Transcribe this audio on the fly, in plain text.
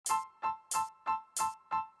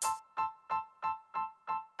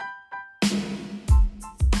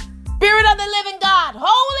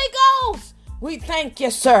We thank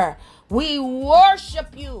you, sir. We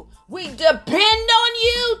worship you. We depend on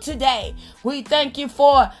you today. We thank you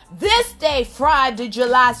for this day, Friday,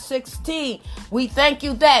 July 16th. We thank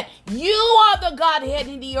you that you are the Godhead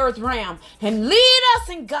in the earth realm, and lead us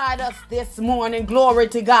and guide us this morning. Glory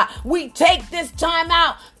to God. We take this time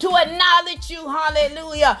out to acknowledge you.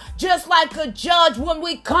 Hallelujah. Just like a judge when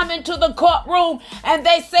we come into the courtroom and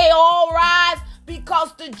they say, all rise,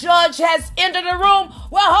 because the judge has entered the room.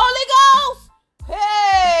 Well, Holy Ghost,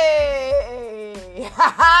 hey,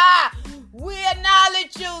 we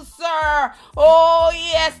acknowledge you, sir. Oh,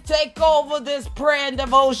 yes, take over this prayer and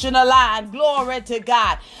devotional line. Glory to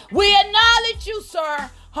God. We acknowledge you, sir.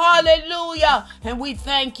 Hallelujah. And we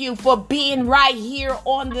thank you for being right here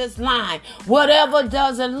on this line. Whatever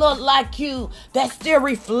doesn't look like you, that's still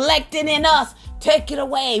reflecting in us, take it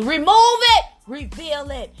away. Remove it.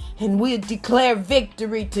 Reveal it, and we'll declare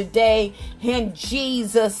victory today in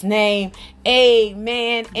Jesus' name.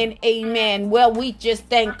 Amen and amen. Well, we just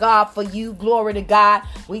thank God for you. Glory to God.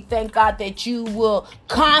 We thank God that you will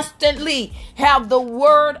constantly have the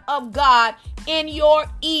word of God in your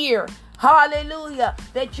ear. Hallelujah.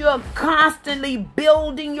 That you're constantly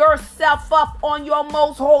building yourself up on your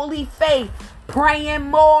most holy faith, praying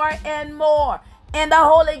more and more in the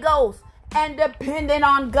Holy Ghost and depending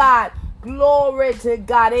on God. Glory to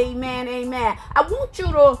God. Amen. Amen. I want you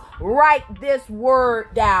to write this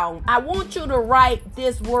word down. I want you to write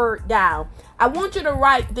this word down. I want you to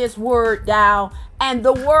write this word down. And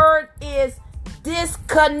the word is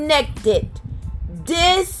disconnected.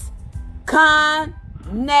 Disconnected.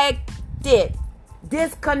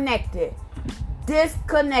 Disconnected.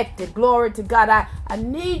 Disconnected. Glory to God. I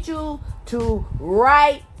need you to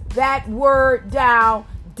write that word down.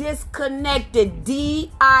 Disconnected.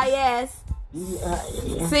 DISCONNECTED.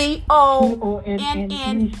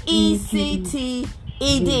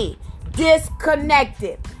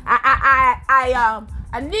 Disconnected.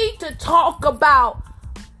 I need to talk about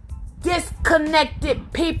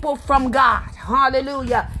disconnected people from God.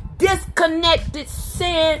 Hallelujah. Disconnected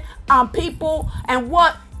sin people and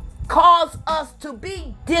what cause us to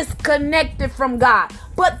be disconnected from God.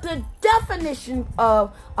 But the definition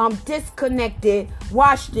of disconnected,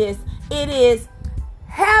 watch this, it is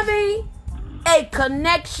having a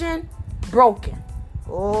connection broken.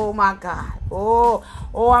 Oh my God. Oh,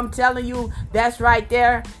 I'm telling you, that's right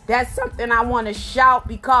there. That's something I want to shout,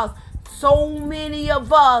 because so many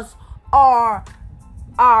of us are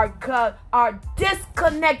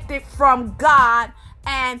disconnected from God,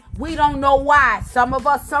 and we don't know why. Some of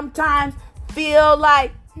us sometimes feel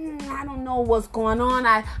like, I don't know what's going on.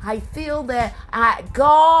 I feel that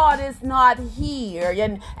God is not here.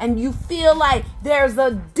 And you feel like there's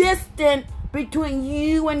a distance between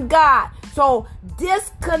you and God. So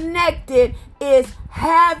disconnected is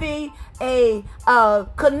having a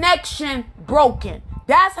connection broken.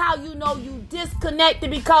 That's how you know you disconnected,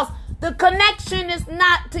 because the connection is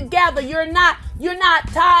not together. You're not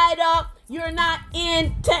tied up. You're not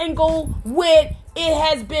entangled with. It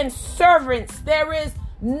has been servants. There is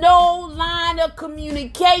no line of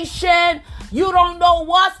communication. You don't know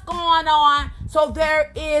what's going on. So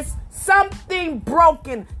there is something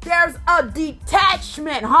broken. There's a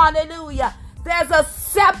detachment. Hallelujah. There's a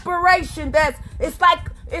separation. It's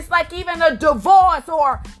like even a divorce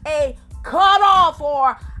or a cutoff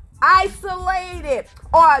or isolated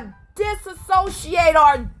or disassociate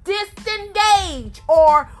or disengage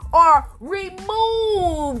or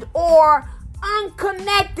removed or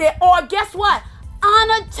unconnected, or guess what?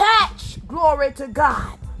 Unattached. Glory to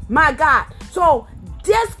God. My God. So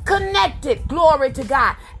disconnected. Glory to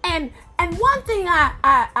God. And one thing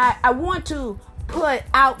I want to put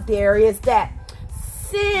out there is that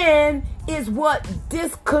sin is what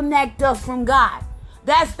disconnects us from God.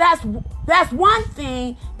 That's one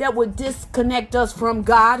thing that would disconnect us from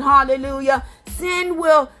God. Hallelujah. Sin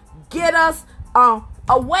will get us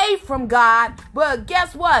away from God, but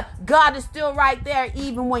guess what? God is still right there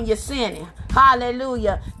even when you're sinning.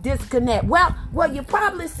 Hallelujah. Disconnect. Well, you're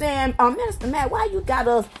probably saying, Minister Matt, why you got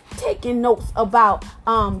us taking notes about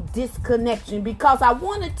disconnection? Because I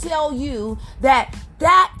want to tell you that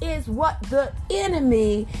is what the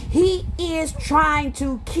enemy, he is trying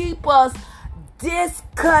to keep us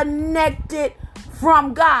disconnected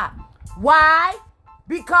from God. Why?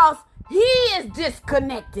 Because he is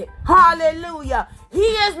disconnected. Hallelujah. He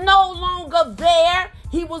is no longer there.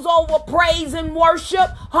 He was over praise and worship.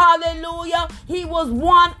 Hallelujah. He was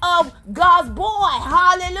one of God's boy.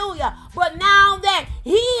 Hallelujah. But now that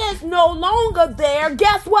he is no longer there,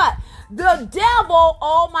 guess what? The devil,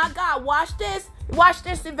 oh my God, watch this. Watch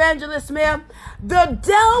this, Evangelist Smith. The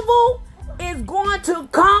devil is going to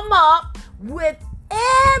come up with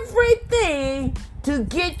everything to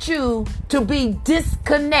get you to be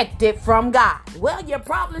disconnected from God. Well, you're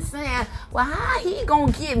probably saying, well, how he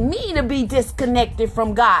gonna get me to be disconnected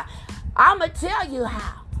from God? I'm gonna tell you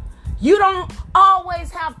how. You don't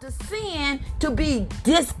always have to sin to be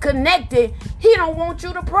disconnected. He don't want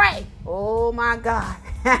you to pray. Oh my God.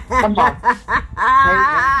 Come on.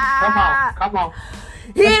 Come on.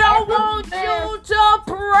 He don't want you to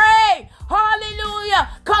pray. Hallelujah.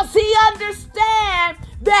 Because he understands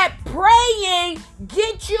that praying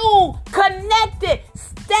gets you connected,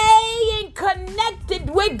 staying connected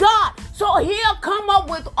with God. So he'll come up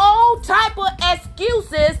with all type of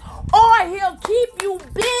excuses, or he'll keep you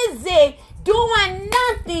busy doing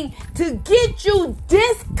nothing to get you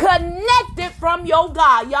disconnected from your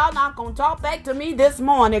God. Y'all not going to talk back to me this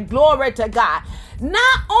morning. Glory to God.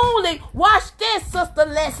 Not only, watch this, Sister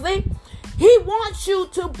Leslie, he wants you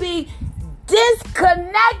to be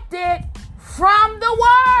disconnected from the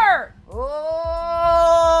word. Oh,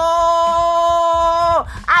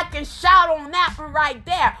 I can shout on that one right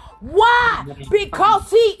there. Why?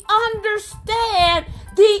 Because he understands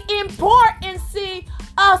the importance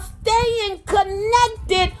of staying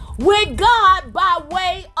connected with God by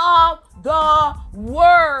way of the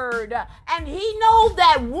word. And he knows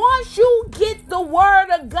that once you get the word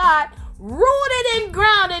of God rooted and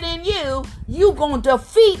grounded in you, you're going to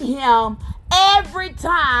defeat him every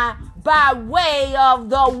time by way of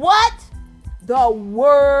the what? The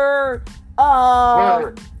word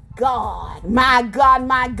of God. My God,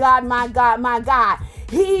 my God, my God, my God.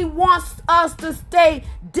 He wants us to stay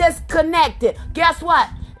disconnected. Guess what?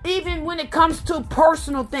 Even when it comes to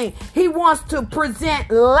personal things, he wants to present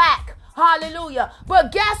lack. Hallelujah.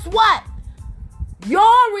 But guess what?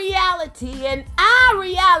 Your reality and our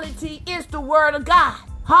reality is the word of God.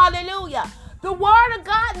 Hallelujah. The word of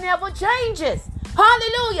God never changes.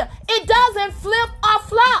 Hallelujah. It doesn't flip or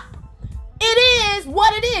flop. It is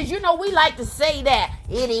what it is. You know, we like to say that.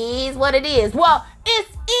 It is what it is. Well, it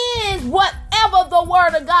is whatever the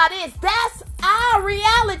word of God is. That's our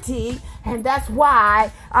reality. And that's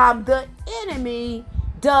why the enemy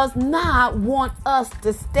does not want us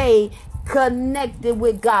to stay connected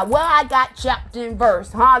with God. Well, I got chapter and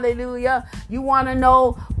verse. Hallelujah. You want to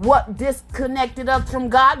know what disconnected us from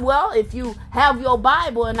God? Well, if you have your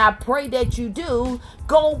Bible, and I pray that you do,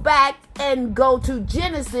 go back and go to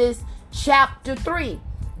Genesis chapter 3.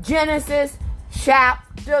 Genesis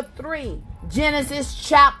chapter 3. Genesis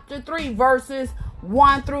chapter 3 verses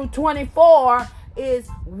 1 through 24 is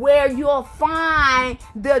where you'll find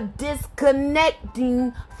the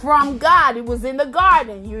disconnecting from God. It was in the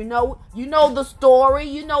garden. You know the story.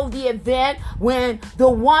 You know the event when the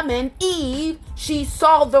woman Eve, she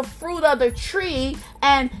saw the fruit of the tree,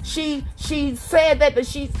 and she said that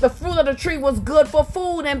the fruit of the tree was good for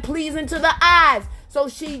food and pleasing to the eyes. So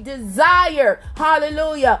she desired,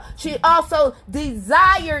 hallelujah. She also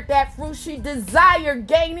desired that fruit. She desired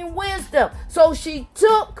gaining wisdom. So she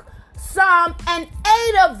took some and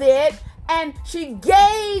ate of it, and she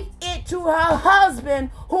gave it to her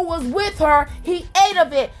husband who was with her. He ate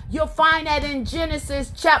of it. You'll find that in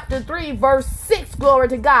Genesis chapter 3 verse 6. Glory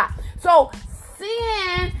to God. So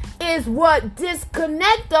sin is what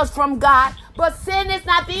disconnects us from God, but sin is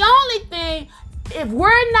not the only thing. If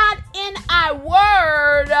we're not in our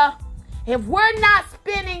word, if we're not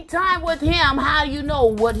spending time with him, how do you know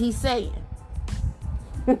what he's saying?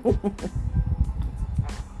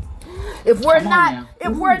 If we're not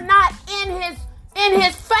in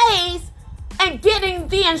his face and getting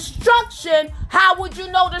the instruction, how would you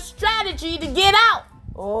know the strategy to get out?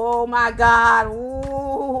 Oh my God.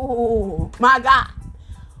 Ooh, my God.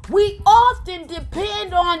 We often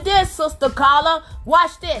depend on this, Sister Carla.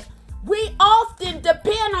 Watch this. We often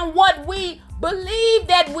depend on what we believe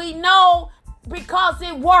that we know because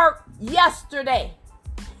it worked yesterday.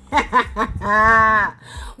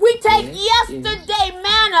 We take yesterday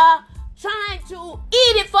manna, trying to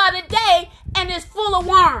eat it for the day, and it's full of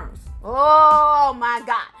worms. Oh my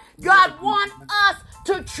God. God wants us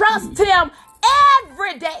to trust him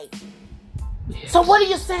every day. So what are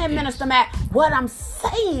you saying, Minister Matt? What I'm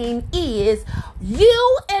saying is,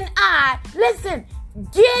 you and I, listen,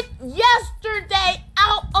 get yesterday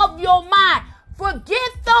out of your mind.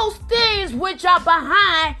 Forget those things which are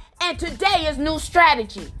behind, and today is new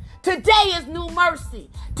strategy. Today is new mercy.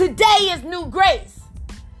 Today is new grace.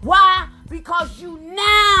 Why? Because you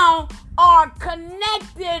now are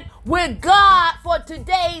connected with God for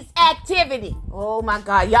today's activity. Oh my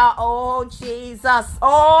God, y'all. Oh Jesus.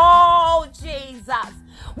 Oh Jesus.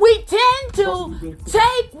 We tend to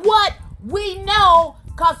take what we know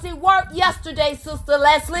because it worked yesterday, Sister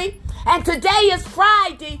Leslie, And today is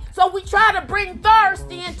Friday, so we try to bring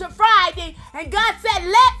Thursday into Friday. And God said,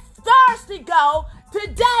 let Thursday go.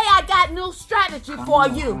 Today I got new strategy for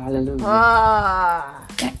you.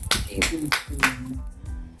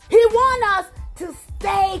 He wants us to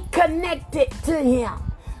stay connected to him.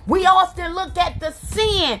 We often look at the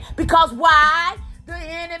sin because why? The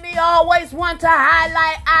enemy always wants to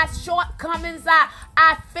highlight our shortcomings,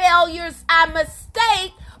 our failures, our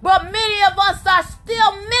mistakes. But many of us are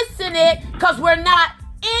still missing it because we're not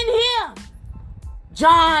in him.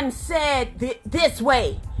 John said this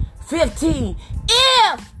way, 15,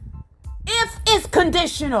 if it's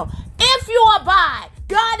conditional, if you abide,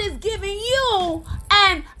 God is giving you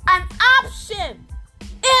an option.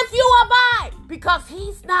 If you abide, because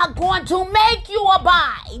he's not going to make you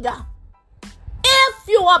abide. If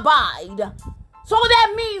you abide. So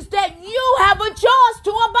that means that you have a choice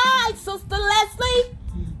to abide, Sister Leslie.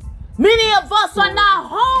 Many of us are not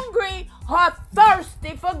hungry or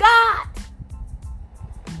thirsty for God.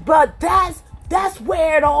 But that's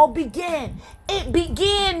where it all began. It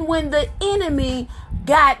began when the enemy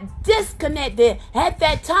got disconnected. At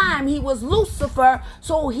that time, he was Lucifer,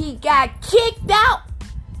 so he got kicked out.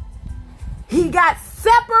 He got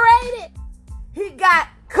separated. He got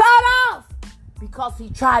cut off because he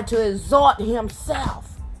tried to exalt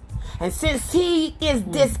himself. And since he is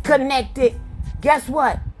disconnected, guess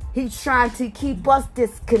what? He's trying to keep us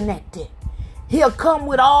disconnected. He'll come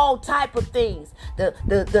with all type of things.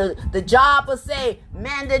 The job will say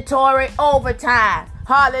mandatory overtime.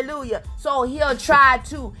 Hallelujah. So he'll try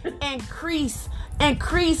to increase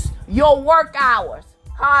your work hours.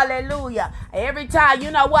 Hallelujah. Every time,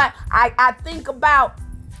 you know what? I think about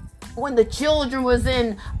when the children was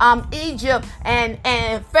in Egypt and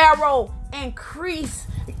Pharaoh increased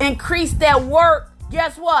their work.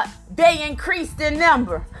 Guess what? They increased in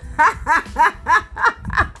number.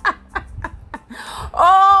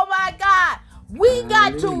 Oh my God. We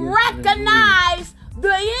got to recognize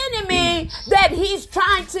the enemy that he's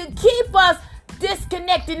trying to keep us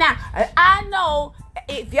disconnected. Now, I know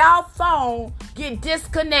if y'all phone get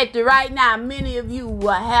disconnected right now, many of you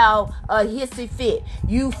will have a hissy fit.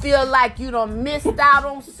 You feel like you done missed out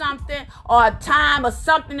on something, or a time or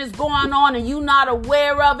something is going on and you're not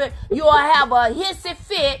aware of it. You'll have a hissy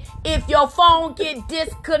fit if your phone get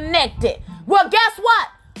disconnected. Well, guess what?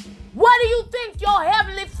 What do you think your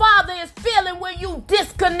Heavenly Father is feeling when you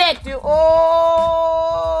disconnected?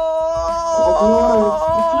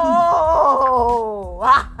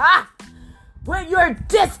 When you're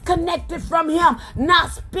disconnected from him,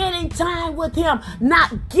 not spending time with him,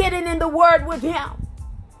 not getting in the word with him.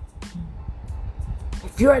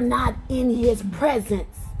 If you're not in his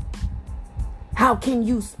presence, how can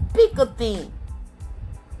you speak a thing?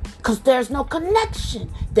 Because there's no connection.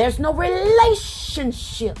 There's no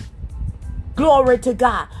relationship. Glory to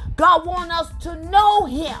God. God wants us to know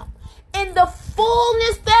him in the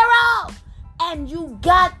fullness thereof. And you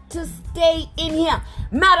got to stay in him.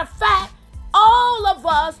 Matter of fact, all of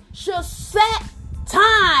us should set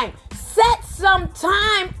some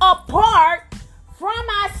time apart from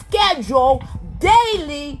our schedule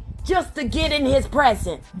daily just to get in his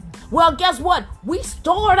presence. Well, guess what? We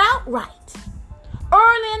start out right.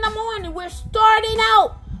 Early in the morning, we're starting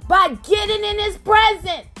out by getting in his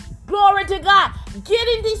presence. Glory to God.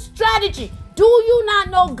 Getting this strategy. Do you not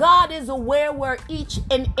know God is aware where each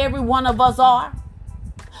and every one of us are?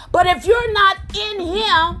 But if you're not in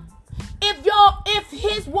him, if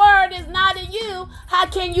his word is not in you, how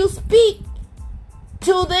can you speak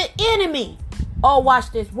to the enemy? Oh,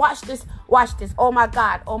 watch this. Oh my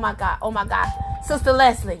God. Sister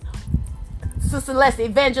Leslie,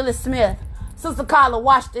 Evangelist Smith, Sister Carla,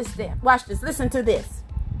 watch this. Listen to this.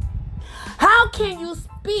 How can you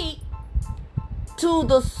speak to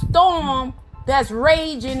the storm that's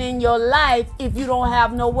raging in your life if you don't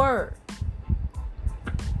have no word?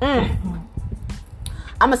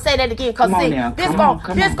 I'm gonna say that again, cause see, this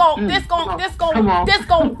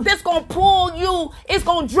gonna pull you. It's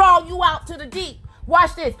gonna draw you out to the deep.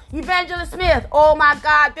 Watch this, Evangelist Smith. Oh my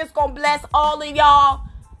God, this gonna bless all of y'all.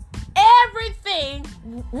 Everything.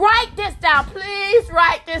 Write this down, please.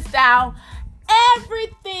 Write this down.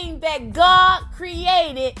 Everything that God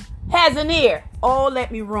created has an ear. Oh,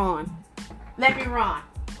 let me run.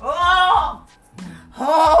 Oh,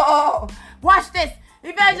 watch this,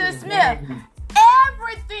 Evangelist Smith.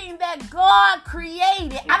 Everything that God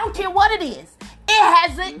created, I don't care what it is, it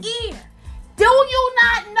has an ear. Do you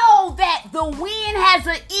not know that the wind has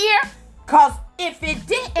an ear? Because if it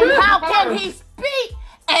didn't, how can he speak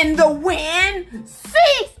and the wind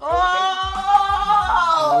cease?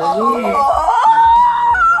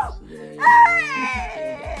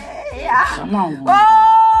 Come on.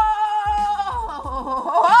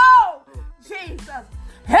 Oh, Jesus.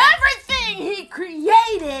 Everything he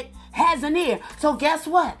created has an ear. So guess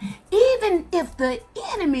what? Even if the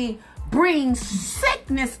enemy brings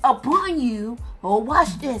sickness upon you, oh,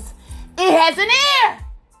 watch this. It has an ear.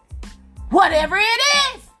 Whatever it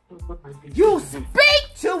is, you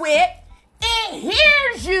speak to it. It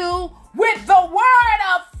hears you with the word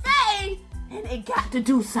of faith. And it got to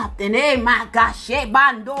do something. Hey, my gosh. That's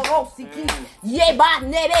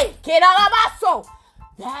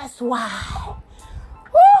why.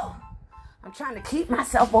 Woo, I'm trying to keep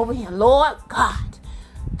myself over here. Lord God.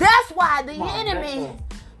 That's why the enemy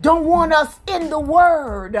don't want us in the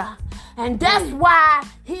word. And that's why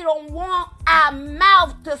he don't want our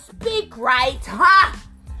mouth to speak right. Huh?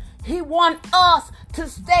 He want us to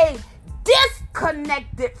stay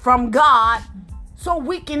disconnected from God so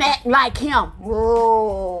we can act like him.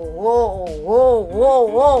 Whoa, whoa, whoa, whoa,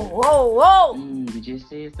 whoa, whoa, whoa. You just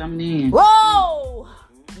said something. Whoa.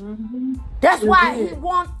 That's why he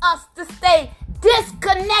wants us to stay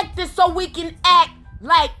disconnected so we can act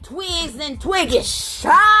like twigs and twiggish.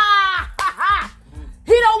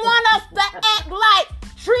 He don't want us to act like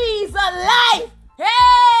trees of life.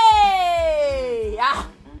 Hey!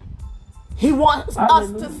 He wants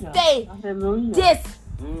us to stay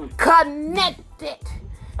disconnected.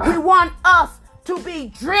 He wants us to be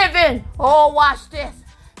driven. Oh, watch this.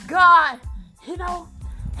 God, you know,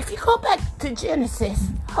 if you go back to Genesis,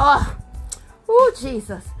 oh,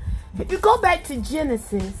 Jesus. If you go back to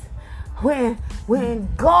Genesis, when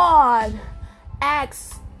God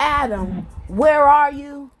asks Adam, where are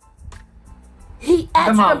you? He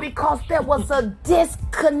asked him because there was a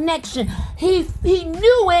disconnection. He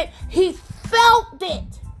knew it. He felt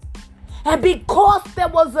it. And because there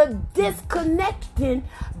was a disconnection,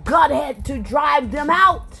 God had to drive them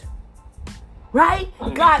out. Right?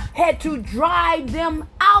 God had to drive them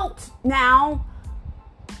out now.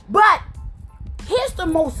 But here's the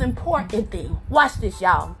most important thing. Watch this,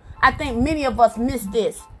 y'all. I think many of us miss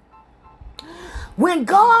this. When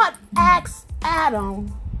God asked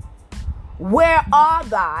Adam, where are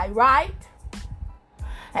thy, right?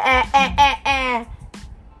 And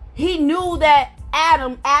he knew that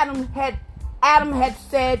Adam had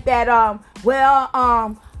said that, I'm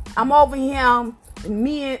over here,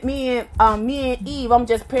 me and Eve, I'm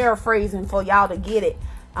just paraphrasing for y'all to get it.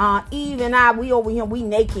 Eve and I, we over here, we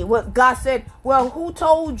naked. What God said, well, who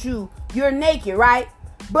told you you're naked, right?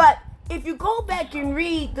 But if you go back and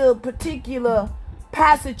read the particular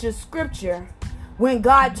passage of scripture, when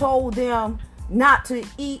God told them not to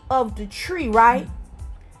eat of the tree, right?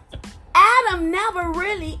 Adam never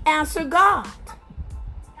really answered God.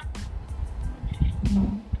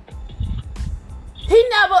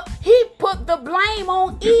 He put the blame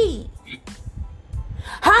on Eve.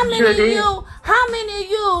 How many of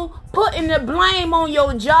you putting the blame on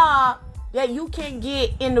your job that you can't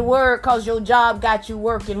get in the word because your job got you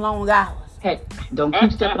working long hours? Hey, don't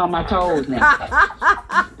keep stepping on my toes now.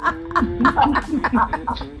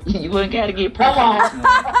 You ain't got to get personal.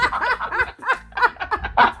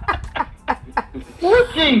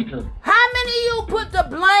 How many of you put the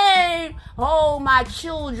blame? Oh, my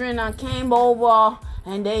children came over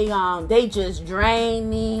and they just drained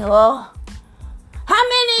me. Oh. How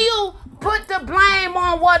many of you put the blame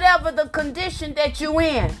on whatever the condition that you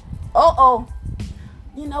in?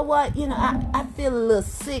 You know what? You know, I feel a little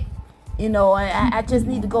sick. You know, I just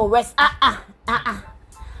need to go rest.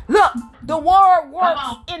 Look, the word works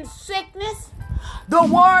in sickness. The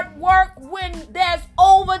word works when there's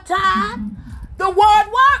overtime. The word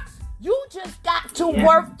works. You just got to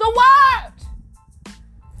work the word.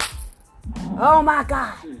 Oh my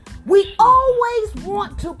God. We always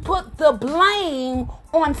want to put the blame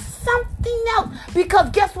on something else because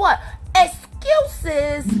guess what?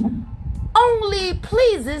 Excuses only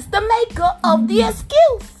pleases the maker of the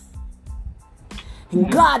excuse.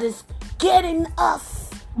 And God is getting us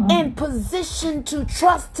in position to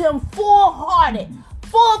trust him full-hearted,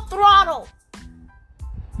 full throttle.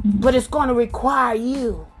 But it's going to require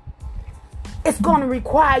you. It's going to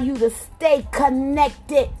require you to stay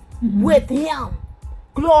connected with him.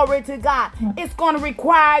 Glory to God. It's going to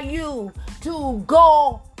require you to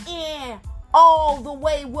go in all the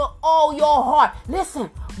way with all your heart.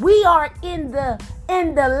 Listen, we are in the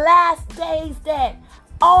last days that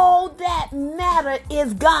all that matter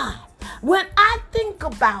is God. When I think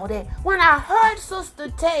about it, when I heard Sister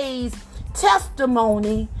Tay's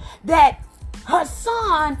testimony that her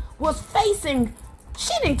son was facing,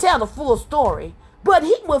 she didn't tell the full story, but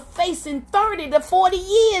he was facing 30 to 40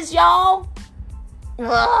 years, y'all.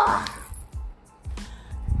 Ugh.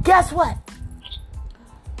 Guess what?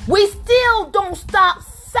 we still don't stop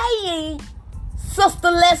saying,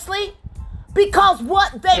 Sister Leslie, because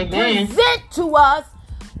what they present to us,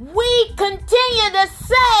 we continue to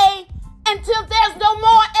say until there's no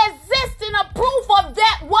more existing of proof of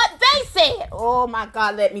that what they said. Oh my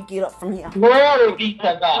God, let me get up from here. Glory be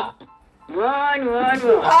to God. Run.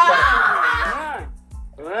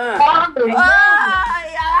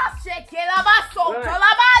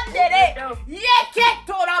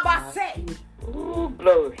 Ooh,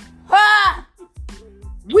 glory.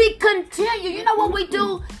 We continue. You know what we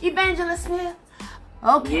do, Evangelist Smith?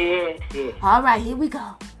 Okay. Yes. All right, here we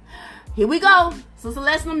go. Sister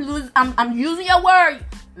Leslie, I'm using your word.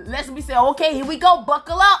 Leslie say, okay, here we go.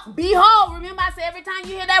 Buckle up. Behold. Remember I say every time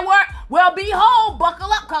you hear that word, well, behold,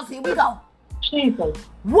 buckle up, because here we go. Jesus.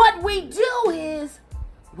 What we do is,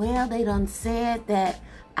 well, they done said that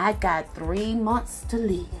I got 3 months to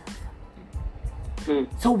live.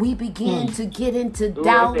 So we begin to get into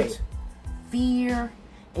doubt, fear,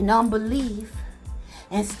 and unbelief.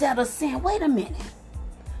 Instead of saying, wait a minute,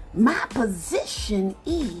 my position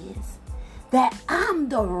is that I'm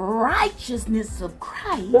the righteousness of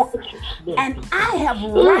Christ, and I have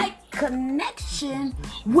right connection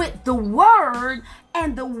with the Word,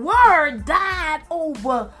 and the Word died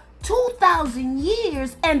over 2,000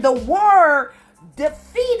 years, and the Word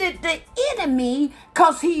defeated the enemy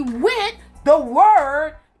because he went, the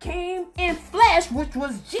Word came in flesh, which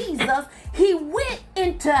was Jesus. He went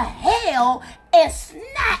into hell and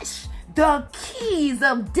snatched the keys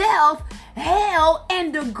of death, hell,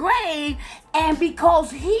 and the grave. And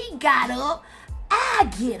because he got up,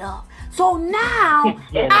 I get up. So now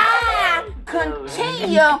I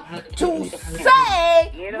continue to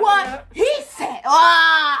say what he said.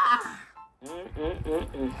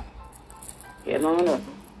 Get on up.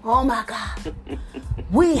 Oh my God.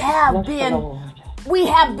 We have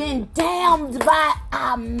been damned by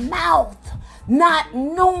our mouth, not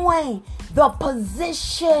knowing the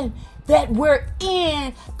position that we're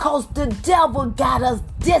in, because the devil got us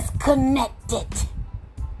disconnected.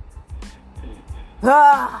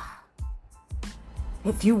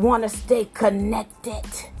 If you want to stay connected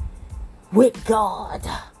with God,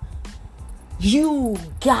 you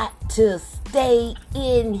got to stay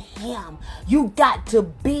in him. You got to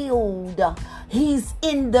build. He's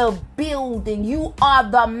in the building. You are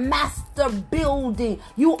the master building.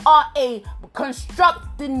 You are a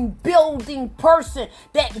constructing building person,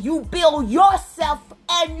 that you build yourself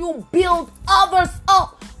and you build others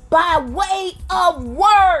up by way of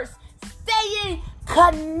words, staying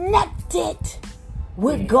connected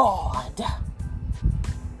with God.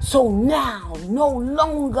 So now, no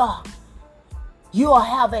longer you'll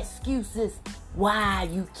have excuses why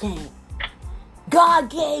you can't. God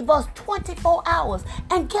gave us 24 hours.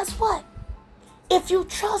 And guess what? If you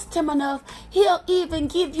trust him enough, he'll even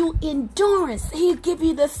give you endurance. He'll give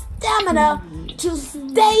you the stamina to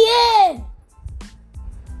stay in.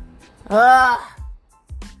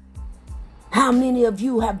 How many of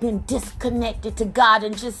you have been disconnected to God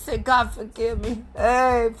and just said, God, forgive me.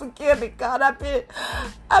 Hey, forgive me, God.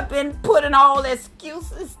 I've been putting all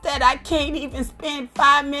excuses that I can't even spend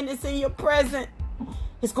 5 minutes in your presence.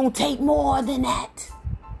 It's going to take more than that.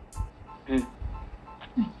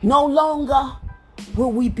 No longer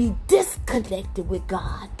will we be disconnected with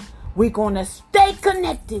God. We're going to stay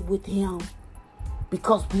connected with him,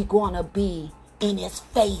 because we're going to be in his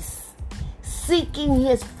face, seeking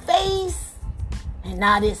his face and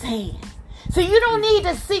not his hands. So you don't need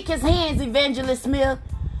to seek his hands, Evangelist Smith,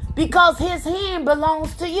 because his hand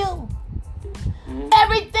belongs to you.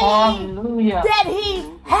 Everything that he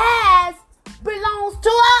has belongs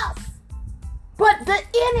to us. But the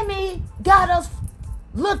enemy got us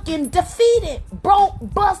looking defeated, broke,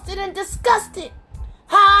 busted, and disgusted.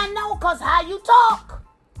 How I know? Because how you talk.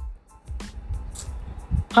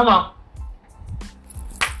 Come on.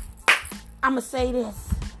 I'm going to say this.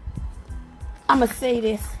 I'm going to say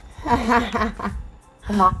this.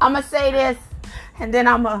 Come on. I'm going to say this. And then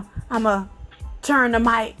I'm going to turn the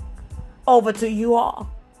mic over to you all.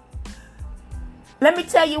 Let me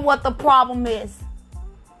tell you what the problem is.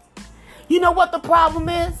 You know what the problem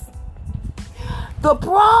is? The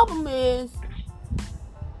problem is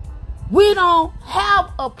we don't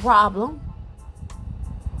have a problem.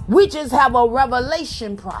 We just have a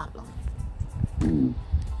revelation problem.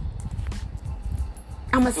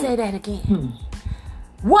 I'm going to say that again.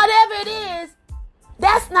 Whatever it is,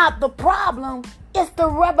 that's not the problem. It's the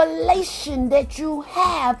revelation that you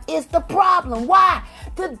have is the problem. Why?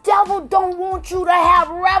 The devil don't want you to have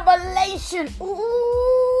revelation.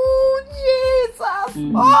 Ooh, Jesus.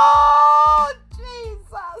 Oh,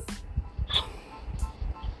 Jesus.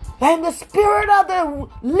 And the Spirit of the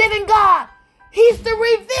living God, He's the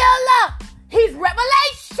revealer. He's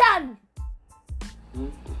revelation.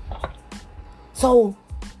 So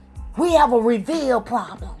we have a reveal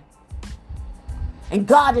problem. And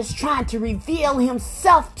God is trying to reveal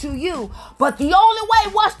Himself to you. But the only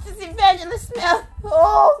way, watch this, Evangelist Smith.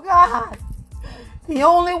 Oh, God. The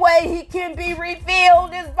only way He can be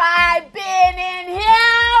revealed is by being in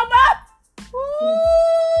Him.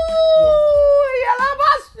 Ooh,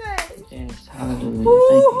 Yes, hallelujah.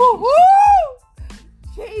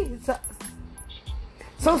 Jesus.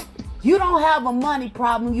 So you don't have a money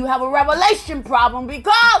problem. You have a revelation problem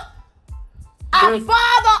because our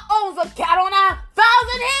Father owns a cattle on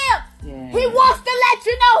 1,000 hills. Yes. He wants to let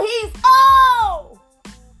you know He's all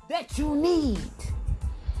that you need.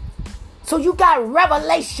 So you got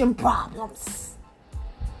revelation problems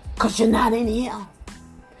because you're not in Him.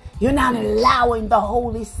 You're not allowing the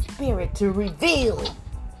Holy Spirit to reveal.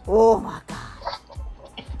 Oh my God.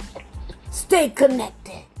 Stay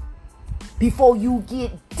connected before you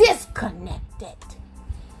get disconnected.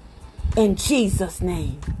 In Jesus'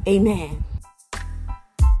 name, amen.